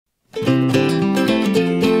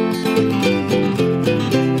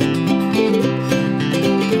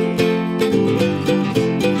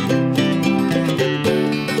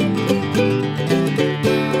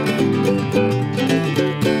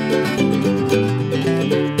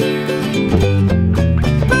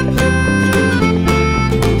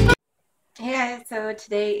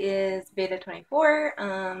today is VEDA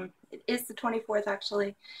 24. It is the 24th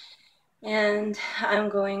actually, and I'm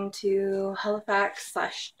going to Halifax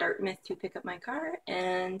 / Dartmouth to pick up my car,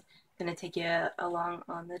 and I'm going to take you along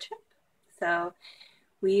on the trip. So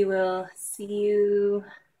we will see you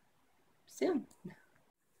soon.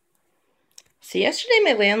 So yesterday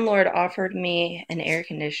my landlord offered me an air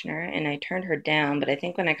conditioner and I turned her down, but I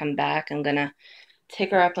think when I come back I'm going to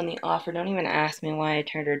take her up on the offer. Don't even ask me why I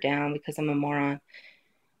turned her down, because I'm a moron.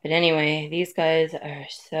 But anyway, these guys are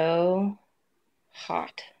so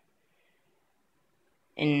hot.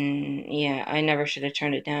 And yeah, I never should have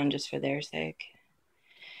turned it down just for their sake.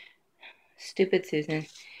 Stupid Susan. And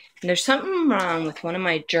there's something wrong with one of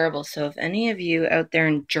my gerbils, so if any of you out there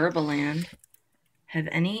in gerbil land have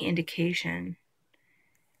any indication,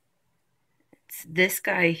 it's this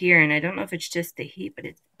guy here, and I don't know if it's just the heat, but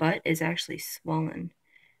its butt is actually swollen.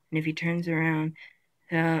 And if he turns around,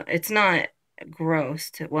 it's not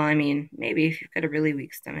gross to, well, I mean, maybe if you've got a really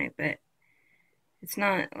weak stomach, but it's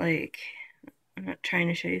not like, I'm not trying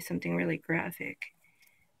to show you something really graphic,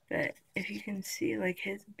 but if you can see, like,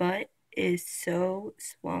 his butt is so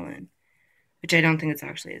swollen, which I don't think it's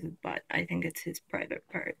actually his butt. I think it's his private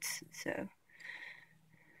parts, so.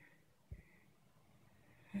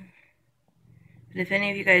 But if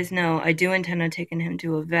any of you guys know, I do intend on taking him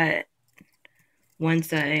to a vet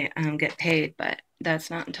once I get paid, but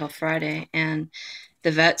that's not until Friday, and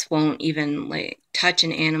the vets won't even, like, touch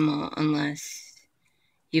an animal unless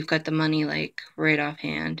you've got the money, like, right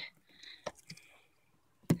offhand.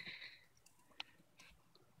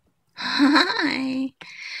 Hi!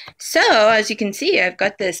 So, as you can see, I've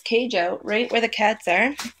got this cage out right where the cats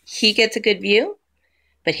are. He gets a good view,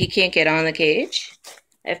 but he can't get on the cage.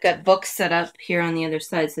 I've got books set up here on the other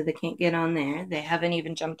side so they can't get on there. They haven't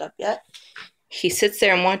even jumped up yet. He sits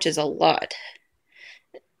there and watches a lot,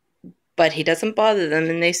 but he doesn't bother them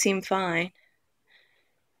and they seem fine.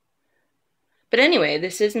 But anyway,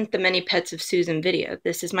 this isn't the Many Pets of Susan video.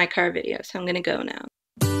 This is my car video, so I'm going to go now.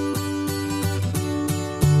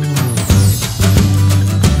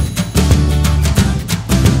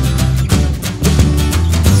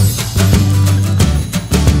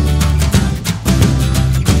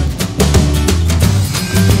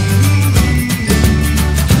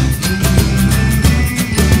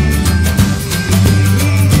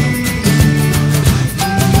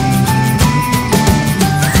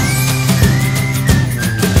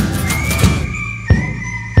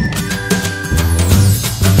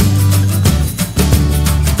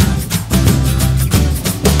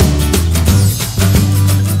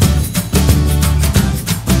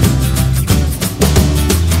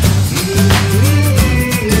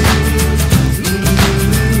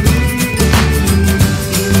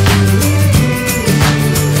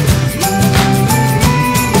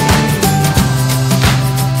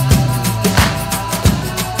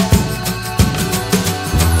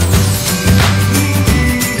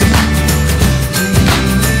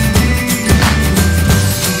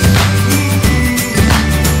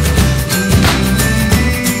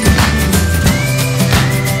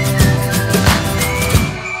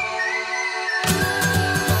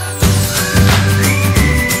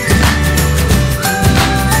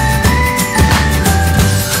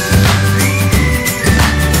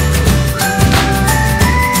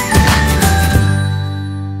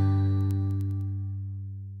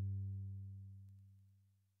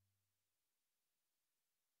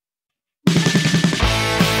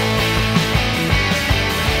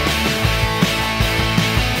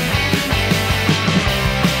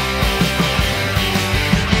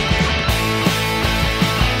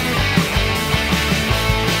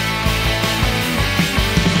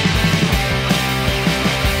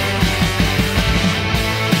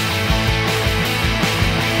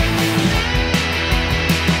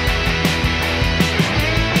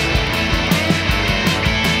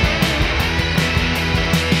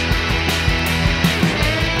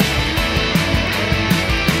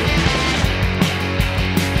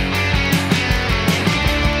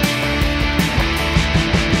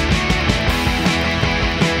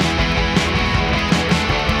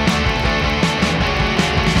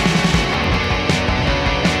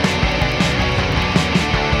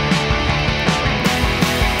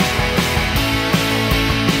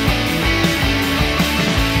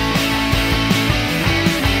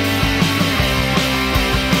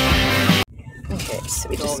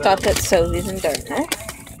 We just stopped at Sobeys in Dartmouth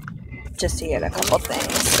just to get a couple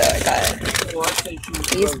things. So I got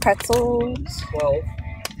these pretzels.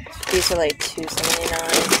 These are like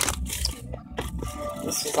 $2.79.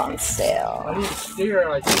 This was on sale.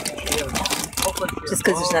 just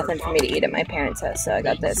because there's nothing for me to eat at my parents' house. So I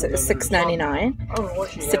got this. It was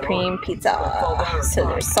 $6.99. Supreme pizza. So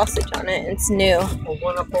there's sausage on it. It's new.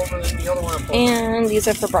 And these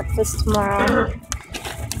are for breakfast tomorrow.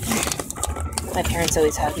 My parents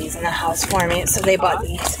always have these in the house for me, so they bought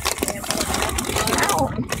these. Ow.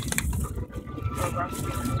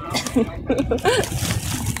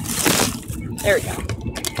 There we go.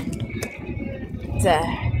 It's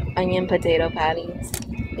onion potato patties.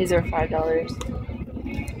 These are $5.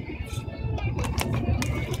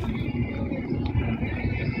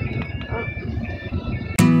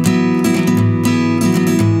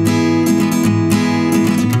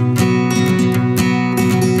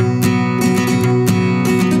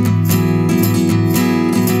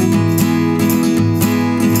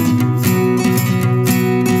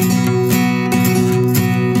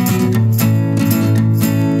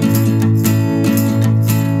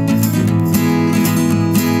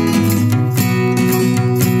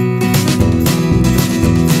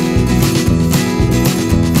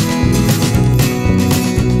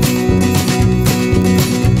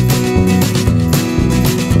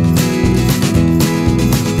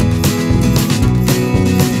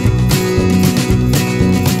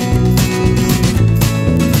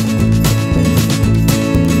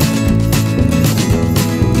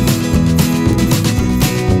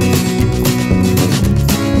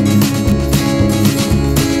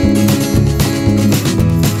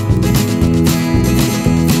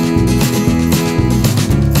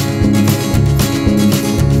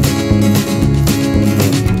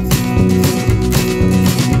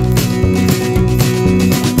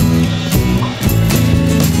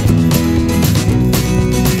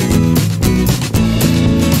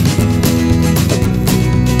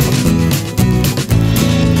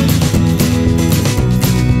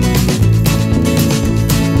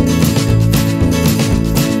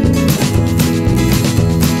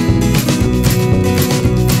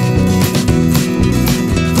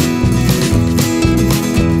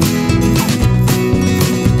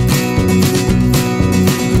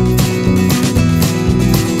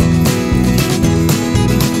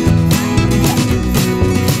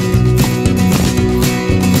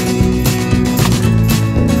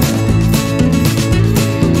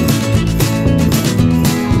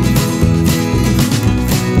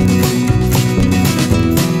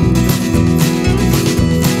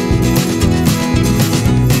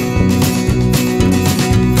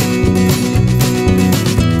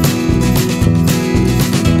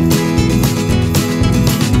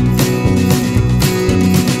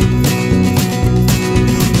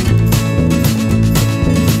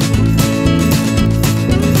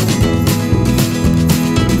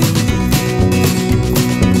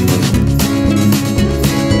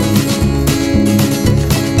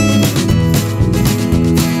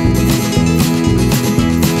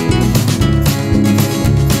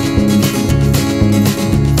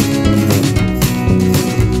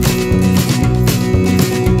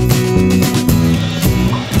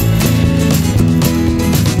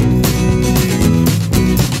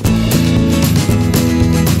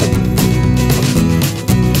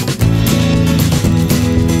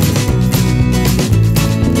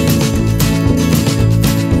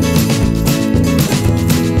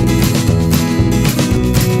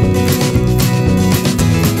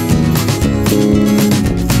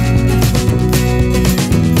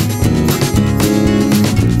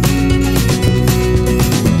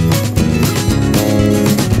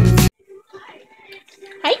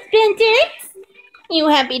 You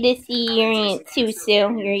happy to see your Aunt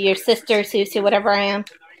Susu, your sister Susu, whatever I am?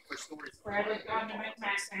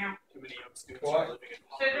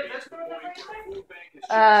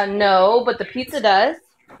 No, but the pizza does.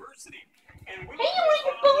 Hey, you want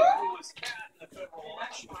your ball?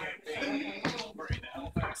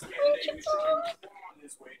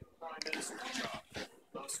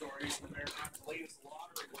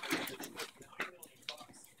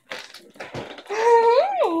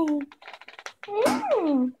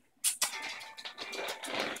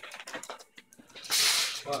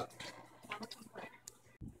 What?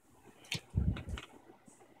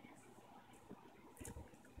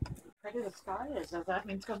 Pretty the sky is. Does that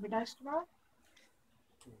mean it's going to be nice tomorrow?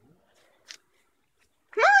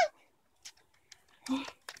 Come on.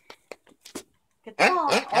 Get the ball.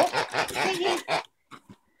 Oh, piggy.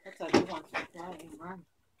 That's how he wants to fly and run.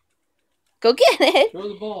 Go get it. Throw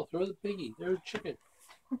the ball. Throw the piggy. There's a chicken.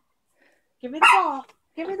 Give me the ball.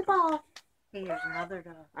 Give me the ball. Here's another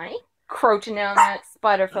dog. I ain't crouching down that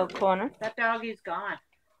spider-filled corner. That doggy's gone.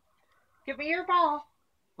 Give me your ball.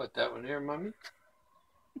 What, that one there, Mommy?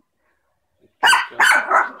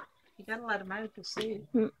 You gotta let him out to see.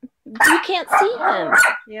 You can't see him.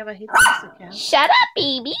 Yeah, but he thinks it can. Shut up,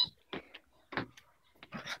 baby.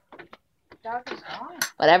 Dog is gone.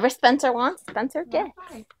 Whatever Spencer wants, Spencer gets.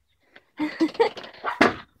 Why?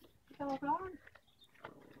 Hold on.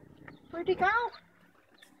 Where'd he go?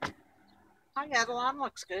 Oh yeah, the lawn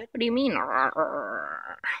looks good. What do you mean?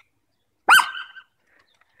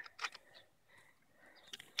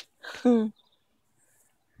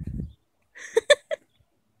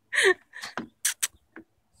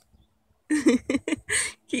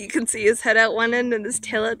 You can see his head out one end and his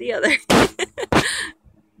tail at the other.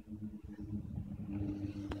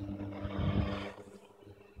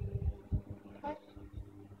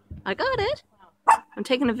 I got it. I'm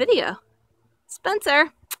taking a video.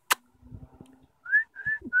 Spencer.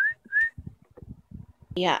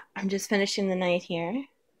 Yeah, I'm just finishing the night here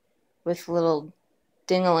with little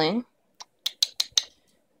Dingaling.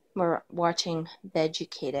 We're watching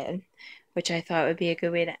Vegucated, which I thought would be a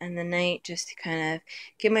good way to end the night, just to kind of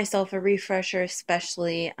give myself a refresher,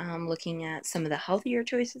 especially looking at some of the healthier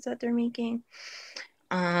choices that they're making.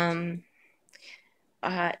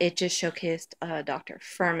 It just showcased Dr.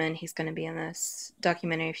 Furman. He's going to be in this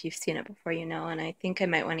documentary. If you've seen it before, you know, and I think I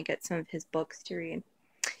might want to get some of his books to read.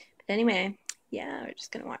 But anyway, yeah, we're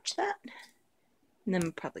just going to watch that. And then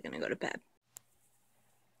I'm probably going to go to bed.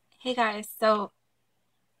 Hey guys, so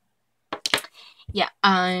yeah,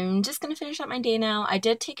 I'm just going to finish up my day now. I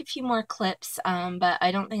did take a few more clips, but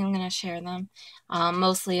I don't think I'm going to share them.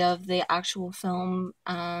 Mostly of the actual film.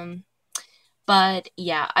 But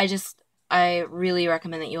yeah, I really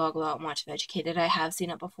recommend that you all go out and watch Vegucated. I have seen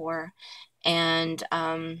it before, and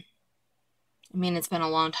I mean, it's been a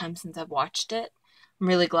long time since I've watched it. I'm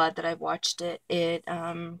really glad that I've watched it. It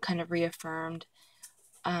kind of reaffirmed,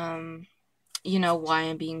 you know, why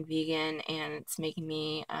I'm being vegan, and it's making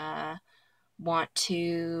me want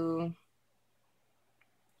to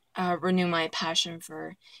renew my passion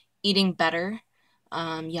for eating better.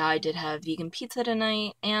 Yeah, I did have vegan pizza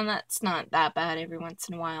tonight, and that's not that bad every once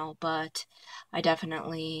in a while, but I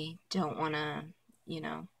definitely don't want to, you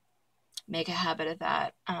know, make a habit of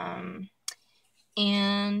that.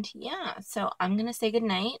 And yeah, so I'm going to say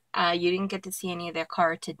goodnight. You didn't get to see any of their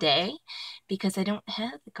car today because I don't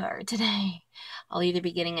have the car today. I'll either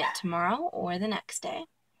be getting it tomorrow or the next day.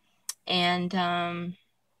 And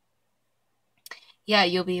yeah,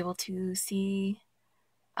 you'll be able to see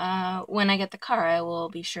when I get the car. I will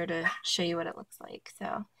be sure to show you what it looks like.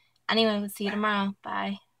 So anyway, we'll see you tomorrow.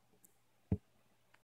 Bye.